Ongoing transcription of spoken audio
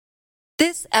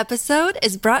This episode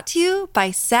is brought to you by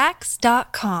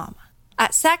Saks.com.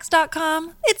 At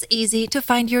Saks.com, it's easy to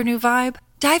find your new vibe.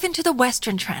 Dive into the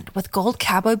Western trend with gold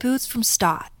cowboy boots from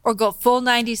Staud, or go full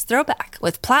 90s throwback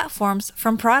with platforms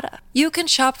from Prada. You can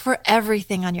shop for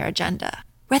everything on your agenda,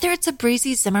 whether it's a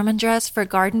breezy Zimmermann dress for a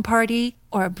garden party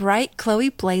or a bright Chloe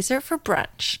blazer for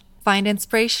brunch. Find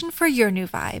inspiration for your new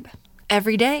vibe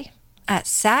every day at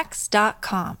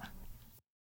Saks.com.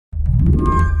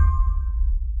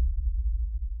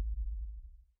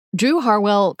 Drew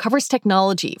Harwell covers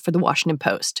technology for The Washington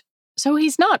Post, so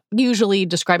he's not usually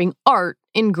describing art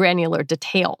in granular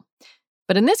detail.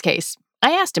 But in this case,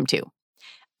 I asked him to.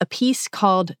 A piece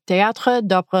called Théâtre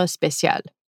d'Opéra Spécial.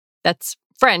 That's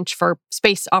French for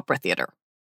space opera theater.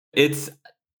 It's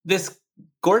this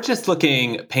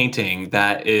gorgeous-looking painting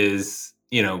that is,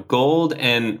 gold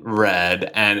and red,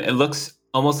 and it looks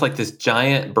almost like this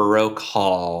giant Baroque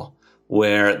hall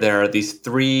where there are these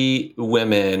three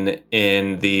women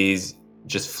in these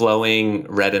just flowing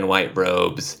red and white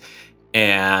robes.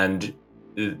 And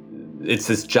it's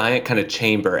this giant kind of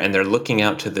chamber, and they're looking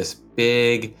out to this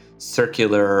big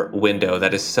circular window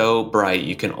that is so bright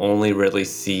you can only really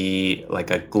see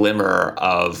like a glimmer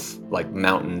of like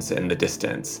mountains in the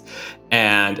distance.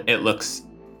 And it looks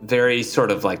very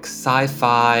sort of like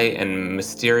sci-fi and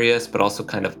mysterious, but also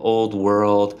kind of old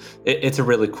world. It's a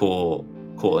really cool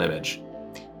image.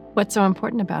 What's so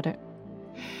important about it?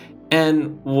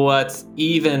 And what's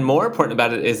even more important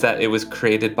about it is that it was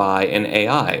created by an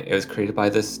AI. It was created by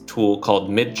this tool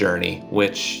called Midjourney,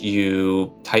 which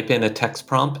you type in a text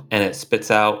prompt and it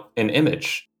spits out an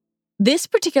image. This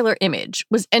particular image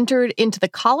was entered into the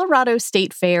Colorado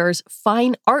State Fair's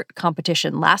Fine Art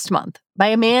competition last month by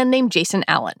a man named Jason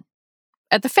Allen.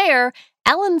 At the fair,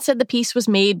 Allen said the piece was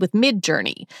made with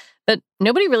Midjourney, but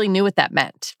nobody really knew what that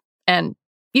meant. And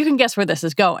you can guess where this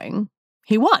is going.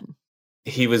 He won.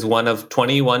 He was one of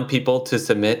 21 people to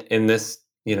submit in this,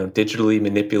 digitally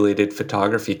manipulated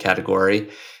photography category.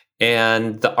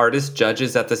 And the artist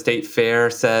judges at the state fair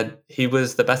said he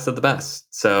was the best of the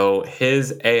best. So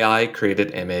his AI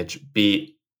created image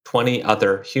beat 20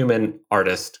 other human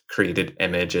artist created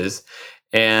images.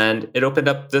 And it opened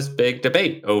up this big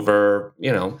debate over,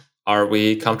 are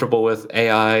we comfortable with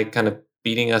AI kind of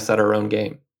beating us at our own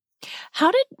game? How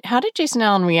did Jason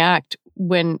Allen react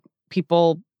when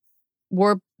people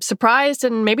were surprised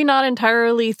and maybe not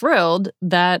entirely thrilled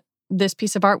that this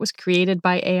piece of art was created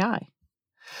by AI?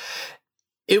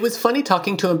 It was funny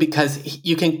talking to him because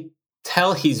you can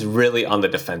tell he's really on the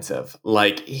defensive.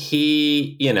 Like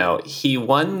he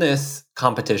won this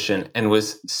competition and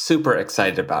was super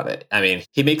excited about it. I mean,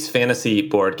 he makes fantasy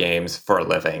board games for a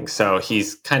living, so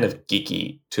he's kind of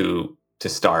geeky to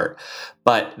start.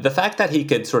 But the fact that he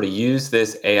could sort of use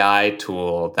this AI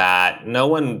tool that no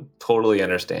one totally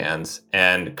understands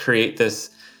and create this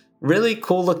really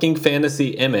cool looking fantasy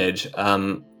image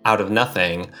out of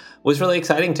nothing was really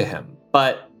exciting to him.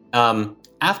 But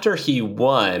after he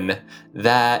won,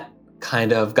 that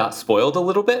kind of got spoiled a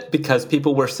little bit because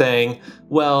people were saying,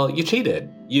 well, you cheated,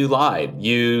 you lied,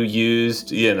 you used,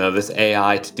 this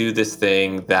AI to do this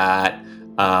thing that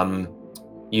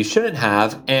you shouldn't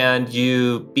have, and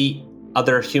you beat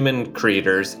other human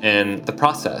creators in the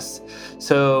process.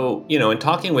 So, in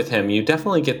talking with him, you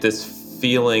definitely get this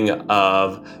feeling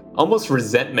of almost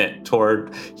resentment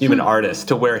toward human artists,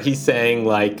 to where he's saying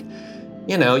like,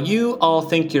 you all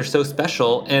think you're so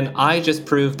special, and I just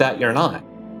proved that you're not.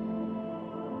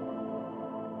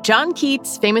 John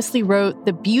Keats famously wrote,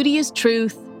 "The beauty is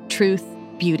truth, truth,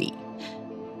 beauty."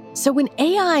 So when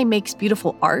AI makes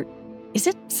beautiful art, is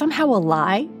it somehow a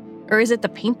lie, or is it the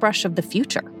paintbrush of the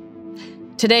future?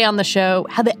 Today on the show,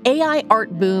 how the AI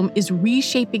art boom is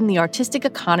reshaping the artistic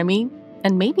economy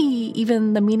and maybe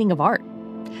even the meaning of art.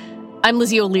 I'm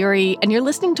Lizzie O'Leary, and you're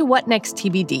listening to What Next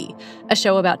TBD, a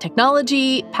show about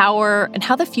technology, power, and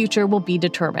how the future will be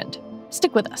determined.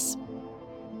 Stick with us.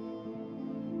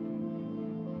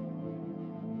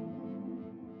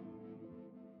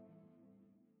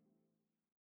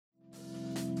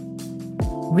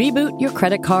 Reboot your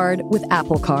credit card with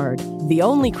Apple Card, the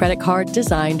only credit card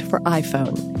designed for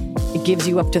iPhone. It gives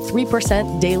you up to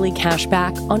 3% daily cash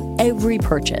back on every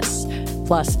purchase.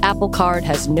 Plus, Apple Card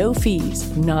has no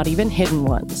fees, not even hidden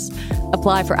ones.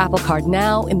 Apply for Apple Card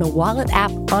now in the Wallet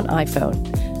app on iPhone.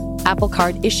 Apple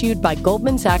Card issued by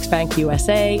Goldman Sachs Bank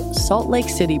USA, Salt Lake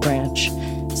City branch.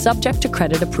 Subject to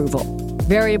credit approval.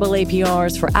 Variable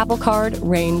APRs for Apple Card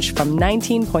range from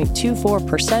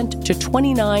 19.24% to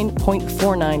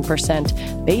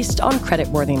 29.49% based on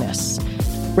creditworthiness.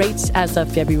 Rates as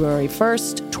of February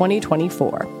 1st,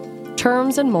 2024.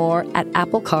 Terms and more at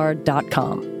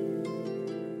applecard.com.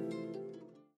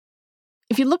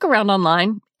 you look around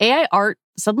online, AI art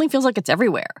suddenly feels like it's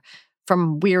everywhere,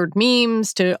 from weird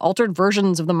memes to altered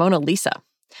versions of the Mona Lisa.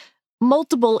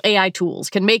 Multiple AI tools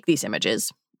can make these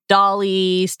images,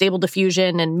 DALL-E, Stable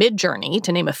Diffusion, and Midjourney,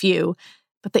 to name a few,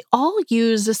 but they all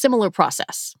use a similar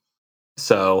process.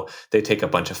 So they take a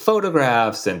bunch of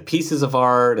photographs and pieces of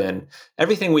art and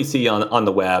everything we see on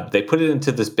the web, they put it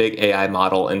into this big AI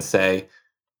model and say,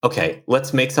 okay,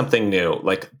 let's make something new.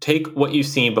 Like, take what you've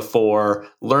seen before,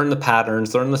 learn the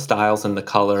patterns, learn the styles and the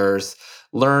colors,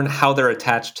 learn how they're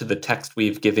attached to the text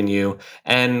we've given you,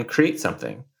 and create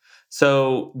something.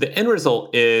 So the end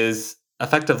result is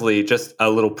effectively just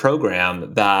a little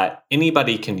program that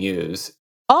anybody can use.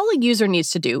 All a user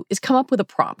needs to do is come up with a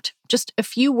prompt, just a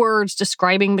few words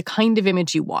describing the kind of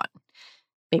image you want.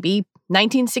 Maybe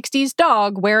 1960s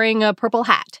dog wearing a purple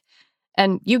hat.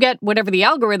 And you get whatever the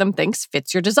algorithm thinks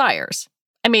fits your desires.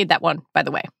 I made that one, by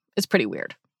the way. It's pretty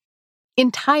weird.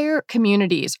 Entire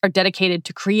communities are dedicated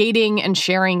to creating and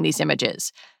sharing these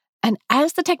images. And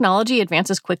as the technology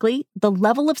advances quickly, the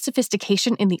level of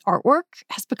sophistication in the artwork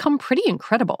has become pretty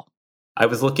incredible. I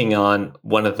was looking on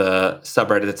one of the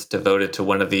subreddits devoted to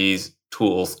one of these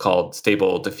tools called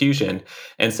Stable Diffusion,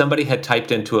 and somebody had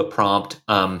typed into a prompt,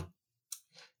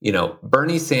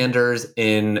 Bernie Sanders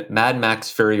in Mad Max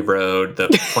Fury Road, the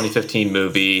 2015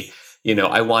 movie.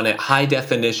 I want it high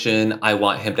definition. I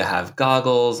want him to have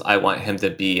goggles. I want him to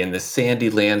be in the sandy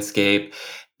landscape.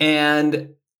 And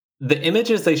the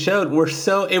images they showed were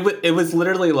it was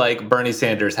literally like Bernie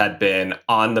Sanders had been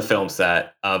on the film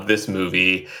set of this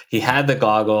movie. He had the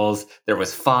goggles. There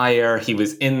was fire. He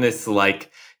was in this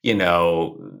dystopian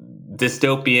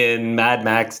Mad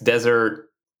Max desert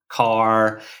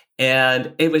car.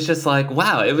 And it was just like,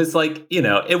 wow, it was like,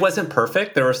 it wasn't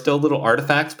perfect. There were still little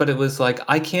artifacts, but it was like,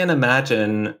 I can't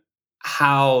imagine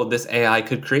how this AI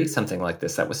could create something like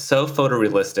this that was so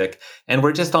photorealistic. And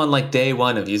we're just on day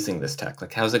one of using this tech.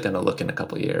 Like, how's it going to look in a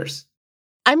couple of years?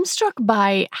 I'm struck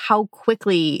by how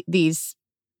quickly these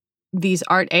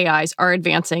art AIs are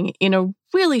advancing in a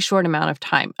really short amount of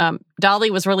time.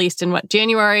 DALL-E was released in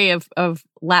January of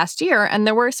last year, and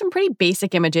there were some pretty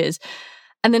basic images.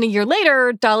 And then a year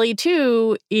later, DALL-E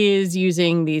 2 is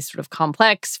using these sort of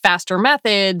complex, faster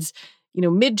methods.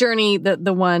 Midjourney,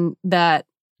 the one that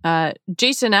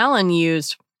Jason Allen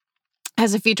used,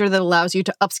 has a feature that allows you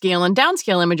to upscale and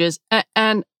downscale images.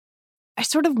 And I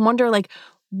sort of wonder,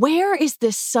 where is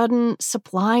this sudden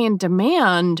supply and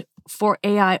demand for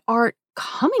AI art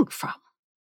coming from?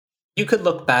 You could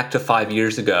look back to 5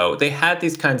 years ago. They had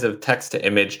these kinds of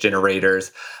text-to-image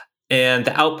generators, and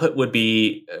the output would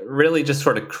be really just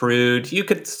sort of crude. You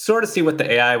could sort of see what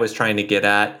the AI was trying to get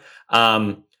at.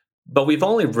 But we've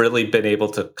only really been able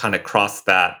to kind of cross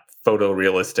that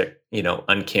photorealistic,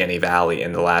 uncanny valley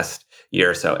in the last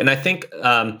year or so. And I think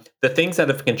the things that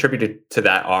have contributed to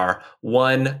that are,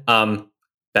 one,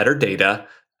 better data.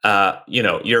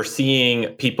 You're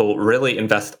seeing people really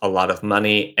invest a lot of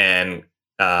money and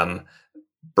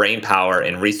brain power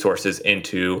and resources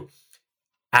into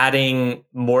adding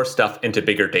more stuff into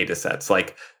bigger data sets.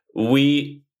 Like,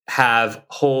 we have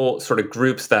whole sort of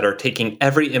groups that are taking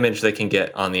every image they can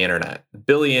get on the internet,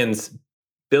 billions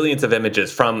of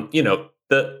images from,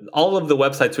 all of the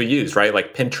websites we use, right?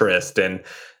 Like Pinterest and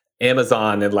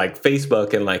Amazon and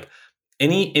Facebook and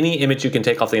any image you can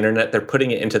take off the internet, they're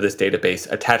putting it into this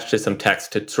database attached to some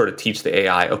text to sort of teach the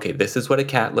AI, okay, this is what a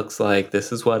cat looks like.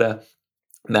 This is what a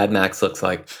Mad Max looks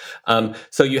like.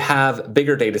 So you have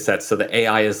bigger data sets, so the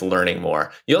AI is learning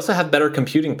more. You also have better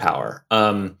computing power.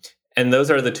 And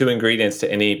those are the two ingredients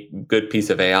to any good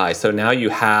piece of AI. So now you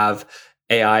have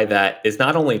AI that is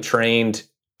not only trained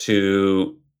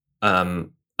to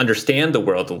understand the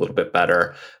world a little bit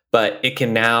better, but it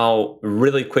can now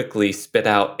really quickly spit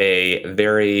out a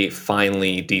very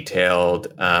finely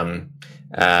detailed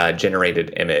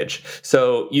generated image.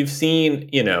 So you've seen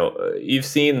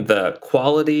the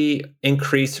quality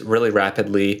increase really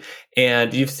rapidly,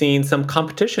 and you've seen some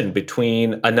competition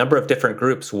between a number of different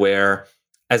groups where,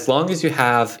 as long as you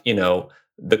have,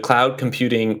 the cloud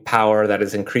computing power that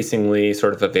is increasingly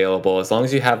sort of available, as long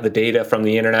as you have the data from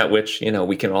the internet, which,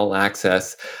 we can all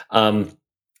access,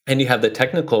 and you have the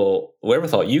technical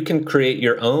wherewithal, you can create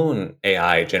your own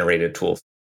AI generated tools.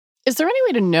 Is there any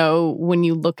way to know, when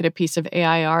you look at a piece of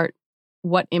AI art,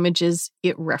 what images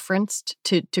it referenced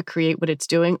to create what it's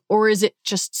doing? Or is it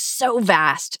just so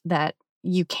vast that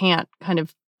you can't kind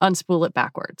of unspool it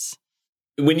backwards?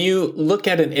 When you look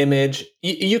at an image,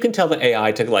 you can tell the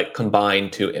AI to combine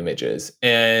two images.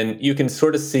 And you can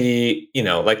sort of see,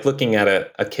 like looking at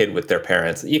a kid with their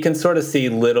parents, you can sort of see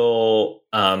little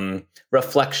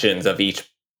reflections of each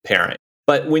parent.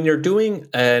 But when you're doing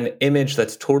an image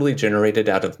that's totally generated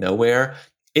out of nowhere,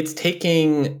 it's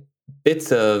taking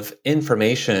bits of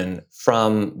information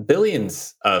from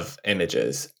billions of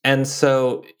images. And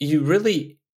so you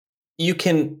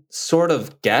can sort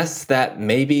of guess that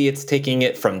maybe it's taking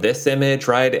it from this image,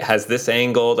 right? It has this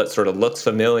angle that sort of looks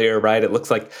familiar, right? It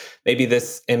looks like maybe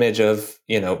this image of,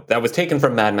 that was taken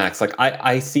from Mad Max. Like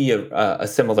I see a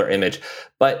similar image,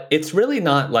 but it's really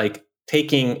not like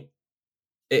taking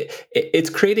it, it's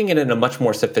creating it in a much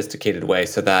more sophisticated way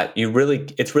so that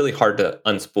it's really hard to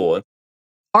unspool.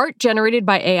 Art generated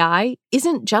by AI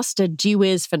isn't just a gee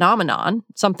whiz phenomenon,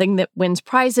 something that wins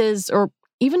prizes or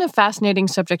even a fascinating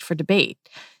subject for debate.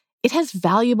 It has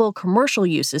valuable commercial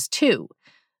uses too,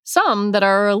 some that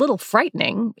are a little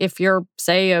frightening if you're,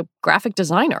 say, a graphic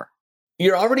designer.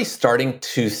 You're already starting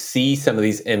to see some of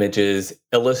these images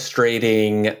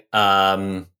illustrating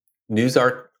news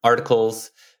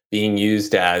articles being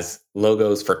used as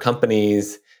logos for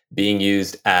companies, being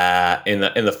used in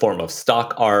the form of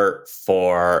stock art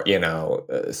for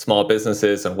small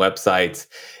businesses and websites.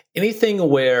 Anything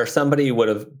where somebody would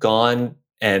have gone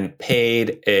and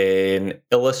paid an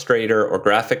illustrator or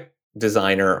graphic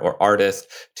designer or artist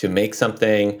to make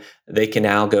something, they can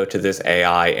now go to this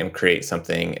AI and create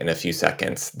something in a few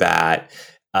seconds that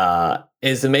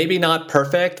is maybe not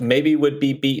perfect, maybe would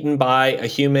be beaten by a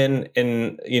human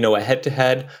in a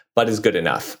head-to-head, but is good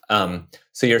enough.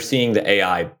 So you're seeing the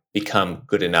AI become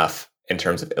good enough in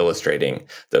terms of illustrating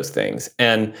those things.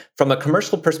 And from a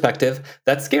commercial perspective,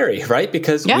 that's scary, right?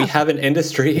 Because we have an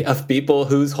industry of people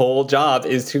whose whole job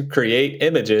is to create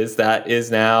images that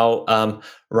is now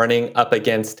running up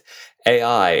against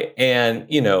AI. And,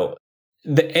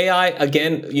 the AI,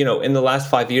 again, in the last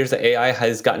 5 years, the AI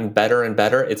has gotten better and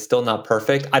better. It's still not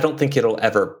perfect. I don't think it'll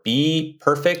ever be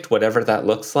perfect, whatever that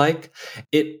looks like.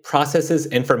 It processes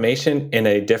information in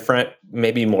a different,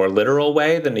 maybe more literal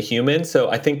way than a human. So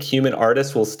I think human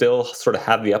artists will still sort of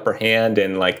have the upper hand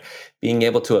in like being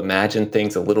able to imagine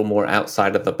things a little more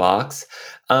outside of the box.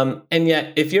 And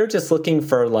yet, if you're just looking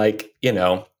for like,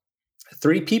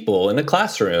 3 people in a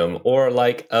classroom or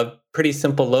like a pretty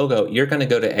simple logo, you're going to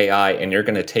go to AI and you're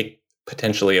going to take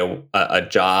potentially a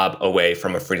job away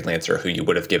from a freelancer who you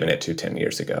would have given it to 10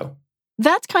 years ago.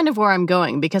 That's kind of where I'm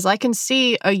going, because I can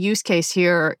see a use case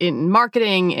here in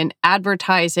marketing, in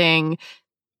advertising.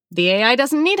 The AI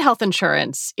doesn't need health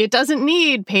insurance. It doesn't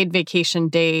need paid vacation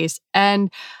days.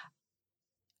 And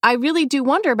I really do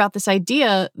wonder about this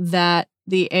idea that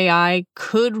the AI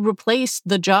could replace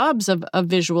the jobs of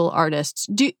visual artists.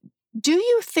 Do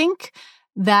you think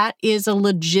that is a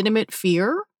legitimate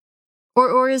fear?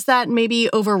 Or is that maybe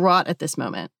overwrought at this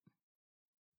moment?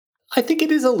 I think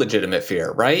it is a legitimate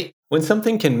fear, right? When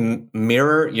something can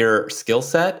mirror your skill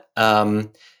set, not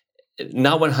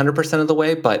 100% of the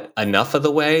way, but enough of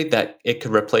the way that it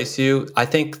could replace you, I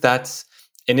think that's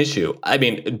an issue. I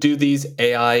mean, do these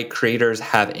AI creators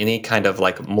have any kind of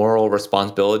like moral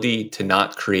responsibility to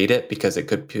not create it because it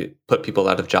could put people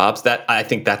out of jobs? That I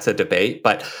think that's a debate,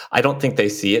 but I don't think they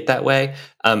see it that way.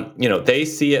 They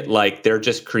see it like they're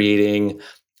just creating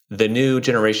the new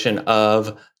generation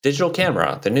of digital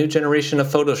camera, the new generation of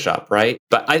Photoshop, right?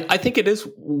 But I think it is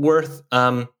worth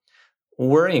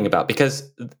worrying about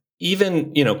because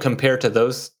even, compared to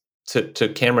those to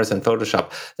cameras and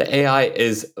Photoshop, the AI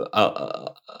is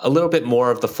a little bit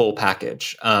more of the full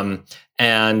package.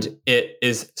 And it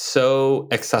is so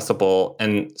accessible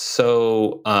and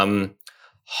so,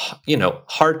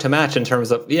 hard to match in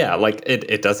terms of,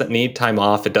 it doesn't need time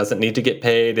off. It doesn't need to get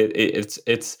paid.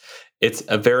 It's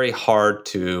a very hard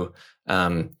to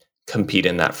compete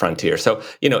in that frontier. So,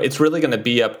 it's really going to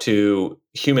be up to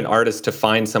human artists to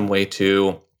find some way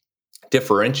to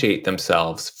differentiate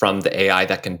themselves from the AI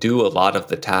that can do a lot of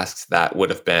the tasks that would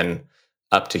have been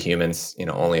up to humans,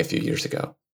 only a few years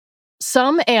ago.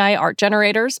 Some AI art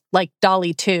generators, like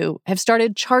DALL-E 2, have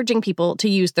started charging people to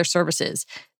use their services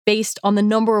based on the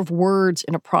number of words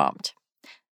in a prompt.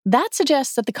 That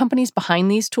suggests that the companies behind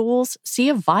these tools see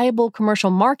a viable commercial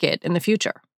market in the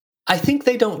future. I think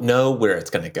they don't know where it's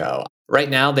going to go. Right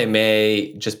now, they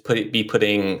may just be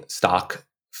putting stock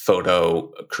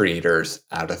photo creators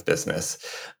out of business.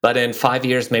 But in 5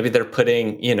 years, maybe they're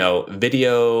putting,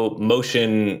 video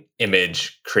motion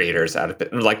image creators out of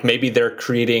it. Like maybe they're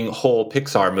creating whole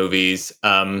Pixar movies,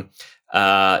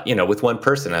 with one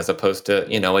person as opposed to,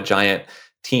 a giant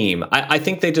team. I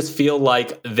think they just feel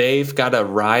like they've got to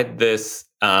ride this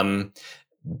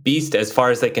beast as far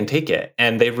as they can take it.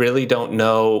 And they really don't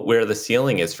know where the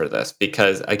ceiling is for this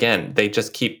because, again, they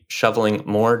just keep shoveling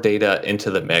more data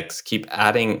into the mix, keep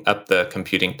adding up the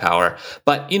computing power.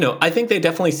 But, I think they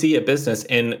definitely see a business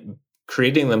in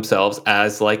creating themselves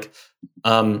as like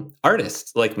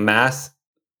artists, like mass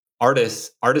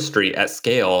artistry at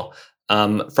scale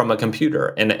from a computer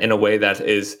in a way that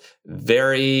is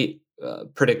very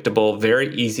predictable,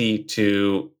 very easy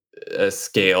to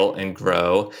scale and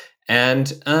grow,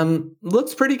 and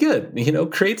looks pretty good.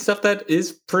 Create stuff that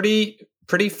is pretty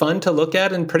fun to look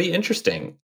at and pretty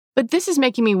interesting. But this is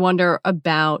making me wonder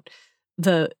about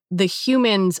the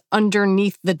humans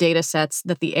underneath the data sets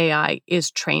that the AI is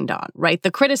trained on, right?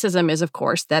 The criticism is, of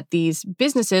course, that these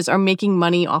businesses are making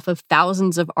money off of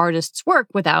thousands of artists' work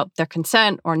without their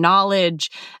consent or knowledge,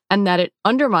 and that it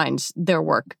undermines their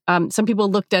work. Some people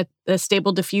looked at the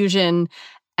Stable Diffusion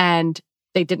and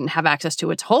they didn't have access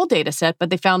to its whole data set, but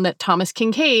they found that Thomas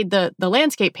Kinkade, the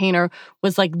landscape painter,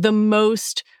 was like the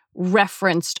most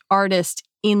referenced artist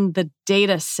in the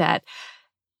data set.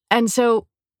 And so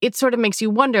it sort of makes you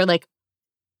wonder, like,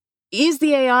 is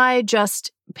the AI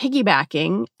just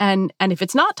piggybacking? And if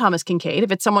it's not Thomas Kinkade,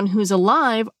 if it's someone who's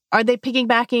alive, are they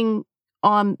piggybacking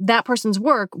on that person's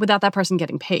work without that person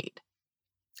getting paid?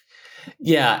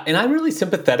 Yeah, and I'm really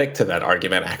sympathetic to that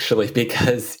argument, actually,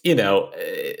 because,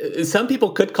 some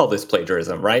people could call this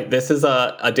plagiarism, right? This is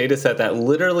a data set that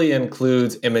literally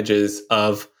includes images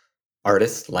of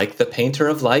artists like the painter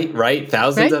of light, right?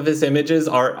 Thousands of his images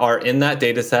are in that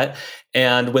data set.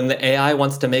 And when the AI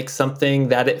wants to make something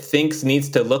that it thinks needs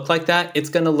to look like that, it's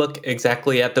going to look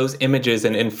exactly at those images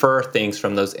and infer things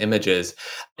from those images.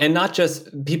 And not just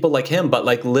people like him, but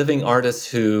like living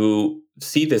artists who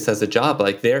see this as a job.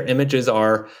 Like their images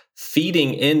are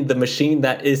feeding in the machine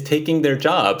that is taking their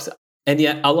jobs. And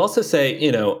yet I'll also say,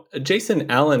 Jason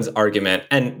Allen's argument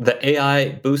and the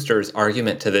AI boosters'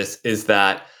 argument to this is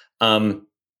that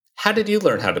how did you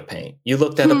learn how to paint? You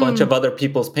looked at a bunch of other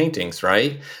people's paintings,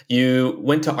 right? You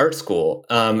went to art school.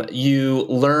 You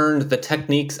learned the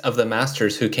techniques of the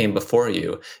masters who came before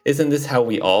you. Isn't this how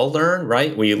we all learn,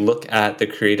 right? We look at the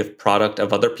creative product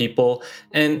of other people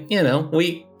and,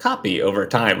 we copy over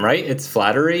time, right? It's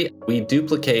flattery. We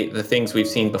duplicate the things we've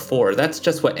seen before. That's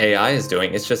just what AI is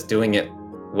doing. It's just doing it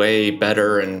way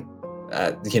better and,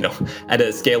 at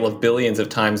a scale of billions of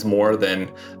times more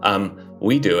than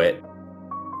we do it.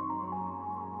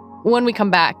 When we come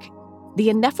back,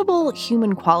 the ineffable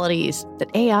human qualities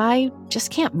that AI just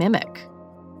can't mimic.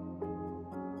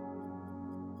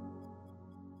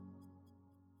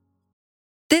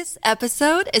 This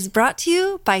episode is brought to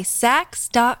you by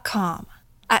Saks.com.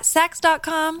 At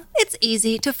Saks.com, it's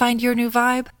easy to find your new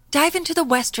vibe. Dive into the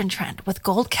Western trend with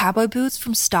gold cowboy boots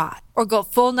from Stott, or go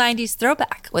full 90s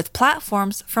throwback with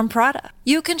platforms from Prada.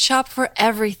 You can shop for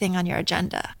everything on your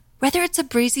agenda, whether it's a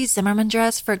breezy Zimmermann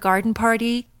dress for a garden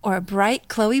party or a bright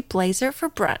Chloe blazer for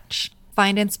brunch.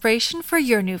 Find inspiration for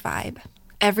your new vibe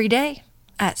every day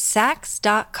at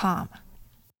Saks.com.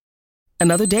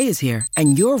 Another day is here,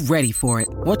 and you're ready for it.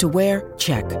 What to wear?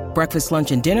 Check. Breakfast,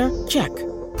 lunch, and dinner? Check.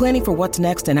 Planning for what's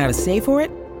next and how to save for it?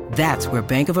 That's where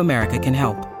Bank of America can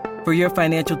help. For your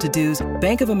financial to-dos,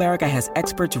 Bank of America has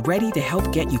experts ready to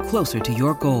help get you closer to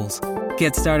your goals.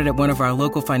 Get started at one of our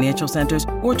local financial centers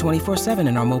or 24/7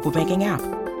 in our mobile banking app.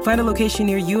 Find a location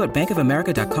near you at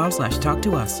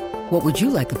bankofamerica.com/talktous. What would you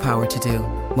like the power to do?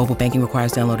 Mobile banking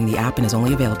requires downloading the app and is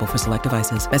only available for select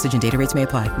devices. Message and data rates may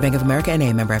apply. Bank of America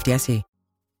NA, member FDIC.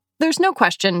 There's no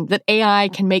question that AI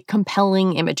can make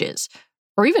compelling images,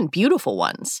 or even beautiful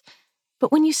ones.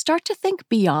 But when you start to think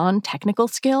beyond technical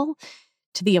skill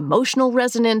to the emotional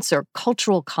resonance or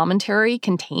cultural commentary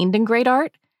contained in great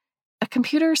art, a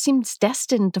computer seems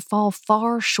destined to fall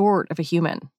far short of a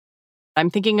human. I'm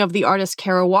thinking of the artist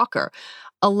Kara Walker.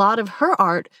 A lot of her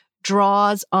art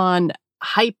draws on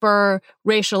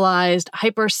hyper-racialized,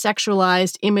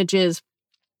 hyper-sexualized images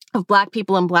of Black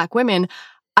people and Black women.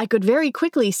 I could very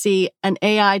quickly see an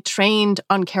AI trained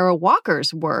on Kara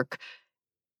Walker's work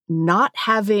not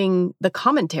having the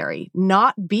commentary,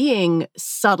 not being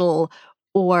subtle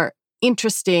or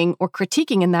interesting or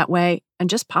critiquing in that way, and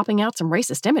just popping out some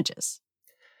racist images.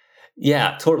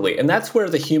 Yeah, totally. And that's where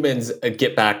the humans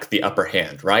get back the upper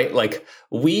hand, right? Like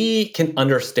we can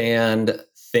understand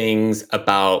things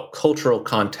about cultural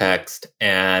context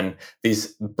and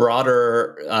these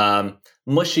broader,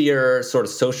 mushier sort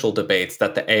of social debates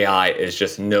that the AI is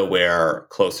just nowhere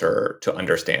closer to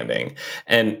understanding.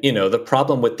 And, the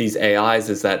problem with these AIs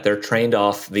is that they're trained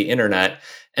off the internet.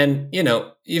 And,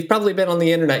 you've probably been on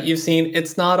the internet. You've seen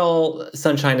it's not all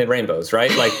sunshine and rainbows,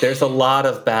 right? Like there's a lot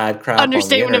of bad crap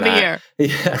Understatement on the internet. of the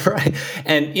year. Yeah, right.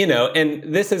 And,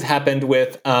 and this has happened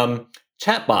with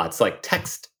chatbots like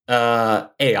text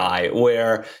AI,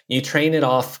 where you train it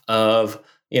off of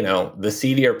the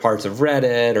seedier parts of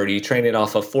Reddit, or do you train it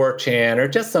off of 4chan, or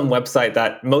just some website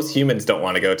that most humans don't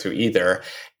want to go to either?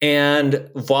 And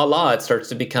voila, it starts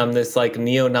to become this like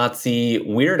neo-Nazi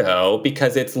weirdo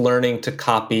because it's learning to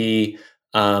copy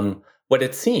what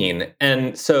it's seen.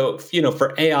 And so,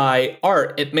 for AI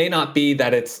art, it may not be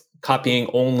that it's copying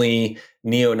only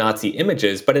neo-Nazi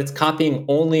images, but it's copying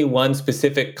only one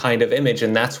specific kind of image,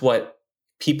 and that's what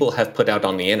people have put out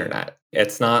on the internet.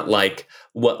 It's not like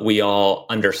what we all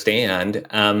understand.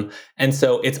 And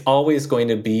so it's always going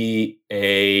to be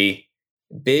a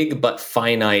big but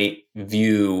finite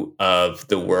view of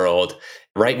the world.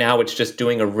 Right now, it's just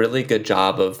doing a really good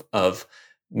job of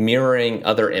mirroring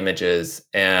other images.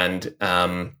 And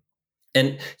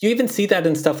you even see that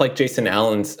in stuff like Jason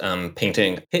Allen's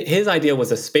painting. His idea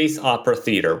was a space opera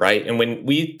theater, right? And when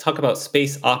we talk about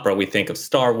space opera, we think of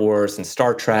Star Wars and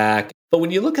Star Trek. But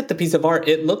when you look at the piece of art,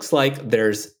 it looks like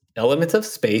there's elements of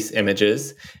space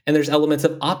images and there's elements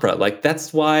of opera. Like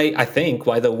that's why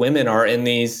the women are in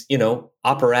these,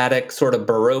 operatic sort of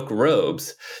Baroque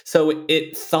robes. So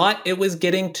it thought it was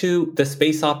getting to the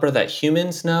space opera that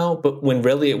humans know, but when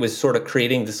really it was sort of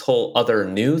creating this whole other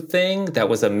new thing that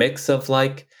was a mix of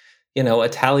like,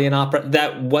 Italian opera.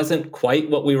 That wasn't quite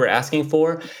what we were asking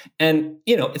for. And,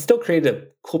 it still created a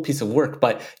cool piece of work,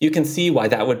 but you can see why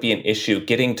that would be an issue,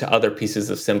 getting to other pieces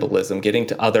of symbolism, getting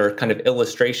to other kind of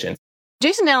illustrations.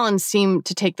 Jason Allen seemed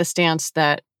to take the stance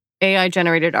that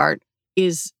AI-generated art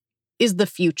is the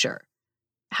future.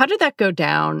 How did that go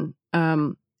down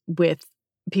with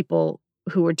people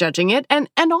who were judging it and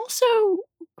also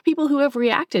people who have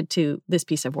reacted to this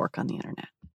piece of work on the internet?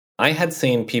 I had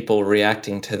seen people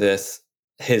reacting to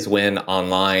his win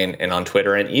online and on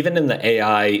Twitter, and even in the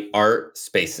AI art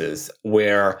spaces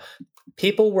where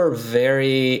people were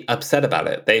very upset about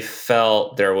it. They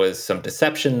felt there was some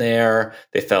deception there.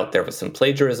 They felt there was some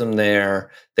plagiarism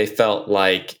there. They felt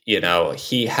like,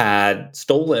 he had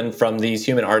stolen from these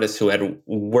human artists who had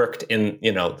worked in,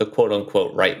 the quote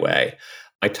unquote right way.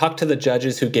 I talked to the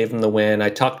judges who gave him the win. I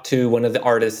talked to one of the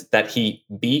artists that he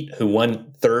beat who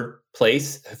won third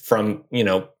place from,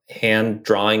 hand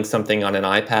drawing something on an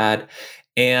iPad.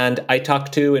 And I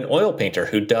talked to an oil painter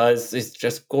who does these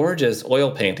just gorgeous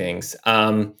oil paintings,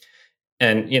 and,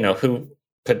 who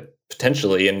could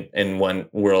potentially in one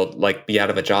world, like be out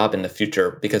of a job in the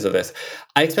future because of this.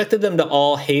 I expected them to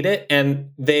all hate it. And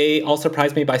they all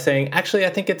surprised me by saying, actually, I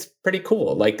think it's pretty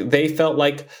cool. Like they felt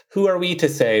like, who are we to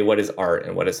say what is art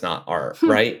and what is not art,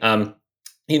 right?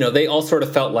 They all sort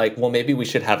of felt like, well, maybe we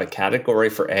should have a category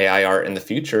for AI art in the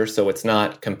future so it's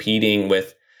not competing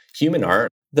with human art.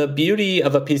 The beauty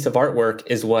of a piece of artwork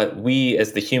is what we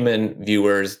as the human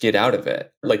viewers get out of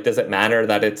it. Like, does it matter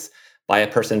that it's by a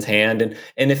person's hand?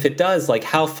 And if it does, like,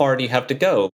 how far do you have to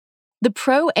go? The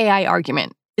pro-AI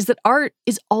argument is that art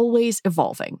is always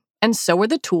evolving, and so are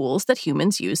the tools that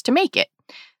humans use to make it.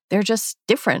 They're just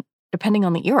different depending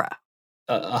on the era.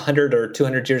 100 or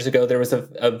 200 years ago, there was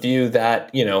a view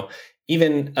that,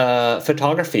 even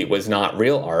photography was not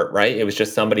real art, right? It was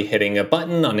just somebody hitting a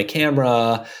button on a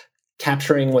camera,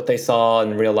 capturing what they saw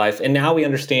in real life. And now we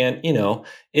understand,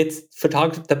 it's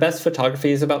the best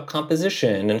photography is about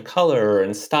composition and color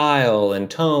and style and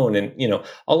tone and,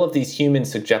 all of these human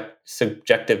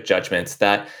subjective judgments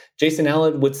that Jason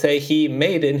Allen would say he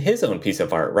made in his own piece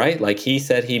of art, right? Like he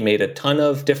said he made a ton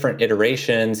of different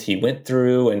iterations. He went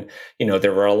through and,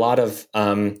 there were a lot of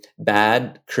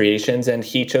bad creations and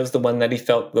he chose the one that he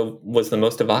felt was the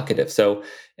most evocative. So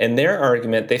in their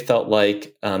argument, they felt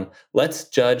like, let's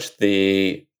judge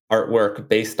the artwork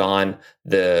based on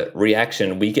the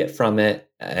reaction we get from it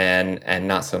and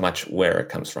not so much where it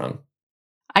comes from.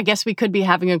 I guess we could be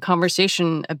having a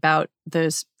conversation about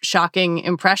those shocking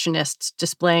impressionists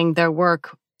displaying their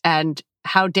work and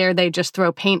how dare they just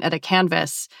throw paint at a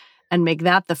canvas and make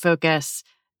that the focus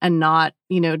and not,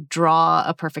 draw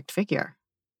a perfect figure.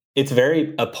 It's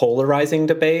a polarizing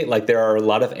debate. Like there are a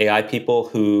lot of AI people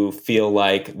who feel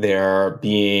like they're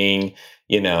being,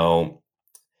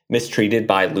 mistreated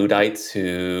by Luddites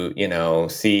who,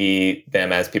 see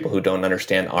them as people who don't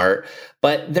understand art.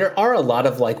 But there are a lot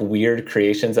of like weird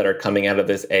creations that are coming out of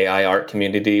this AI art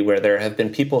community where there have been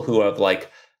people who have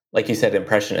like you said,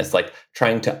 impressionists, like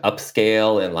trying to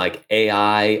upscale and like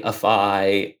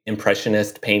AI-ify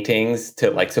impressionist paintings to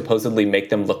like supposedly make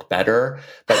them look better.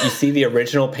 But you see the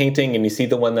original painting and you see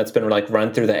the one that's been like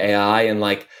run through the AI and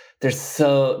like, there's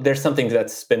something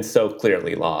that's been so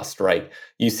clearly lost, right?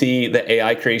 You see the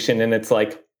AI creation and it's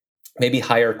like maybe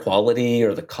higher quality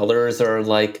or the colors are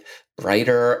like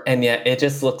brighter. And yet it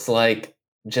just looks like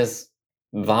just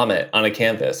vomit on a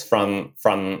canvas from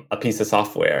a piece of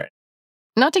software.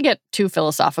 Not to get too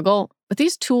philosophical, but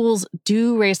these tools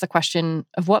do raise the question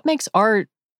of what makes art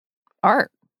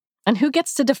art, and who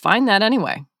gets to define that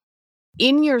anyway.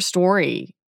 In your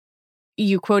story,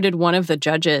 you quoted one of the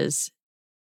judges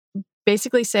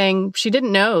basically saying she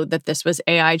didn't know that this was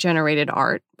AI-generated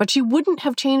art, but she wouldn't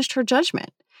have changed her judgment.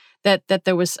 That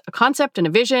there was a concept and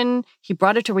a vision, he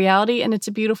brought it to reality, and it's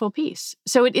a beautiful piece.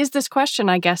 So it is this question,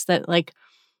 I guess, that like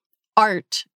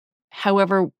art,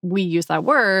 however we use that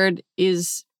word,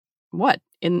 is what?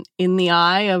 In the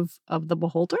eye of the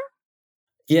beholder?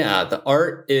 Yeah, the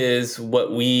art is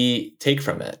what we take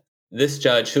from it. This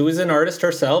judge, who is an artist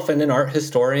herself and an art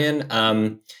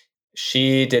historian,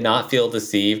 she did not feel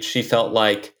deceived. She felt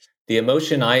like the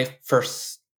emotion I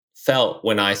first felt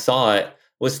when I saw it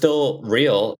was still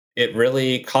real. It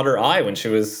really caught her eye when she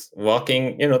was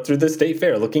walking, through the state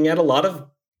fair, looking at a lot of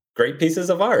great pieces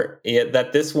of art.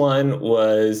 That this one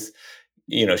was,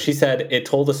 she said it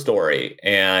told a story,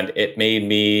 and it made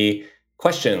me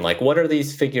question, like, what are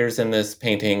these figures in this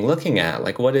painting looking at?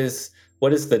 Like, what is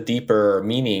the deeper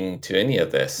meaning to any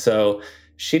of this? So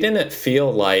she didn't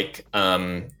feel like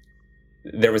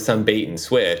there was some bait and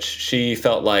switch. She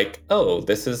felt like, oh,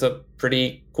 this is a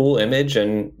pretty cool image,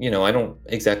 and I don't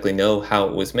exactly know how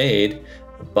it was made,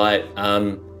 but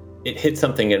it hit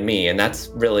something in me, and that's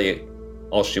really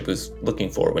all she was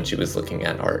looking for when she was looking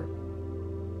at art.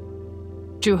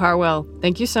 Drew Harwell,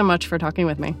 thank you so much for talking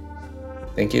with me.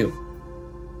 Thank you.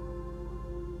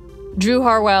 Drew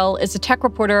Harwell is a tech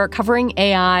reporter covering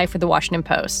AI for The Washington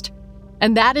Post.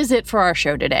 And that is it for our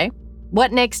show today.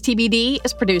 What Next TBD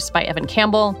is produced by Evan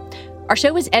Campbell. Our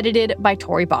show is edited by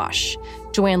Tori Bosch.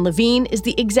 Joanne Levine is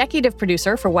the executive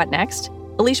producer for What Next.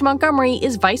 Alicia Montgomery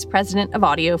is vice president of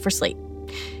audio for Slate.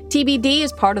 TBD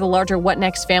is part of the larger What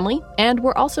Next family, and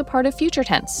we're also part of Future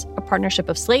Tense, a partnership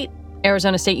of Slate,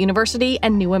 Arizona State University,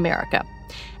 and New America.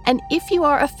 And if you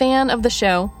are a fan of the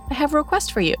show, I have a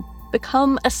request for you.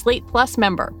 Become a Slate Plus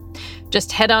member.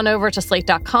 Just head on over to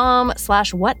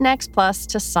slate.com/whatnextplus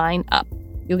to sign up.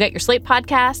 You'll get your Slate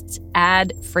podcasts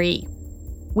ad-free.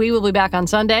 We will be back on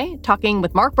Sunday talking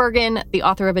with Mark Bergen, the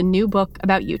author of a new book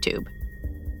about YouTube.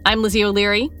 I'm Lizzie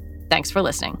O'Leary. Thanks for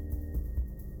listening.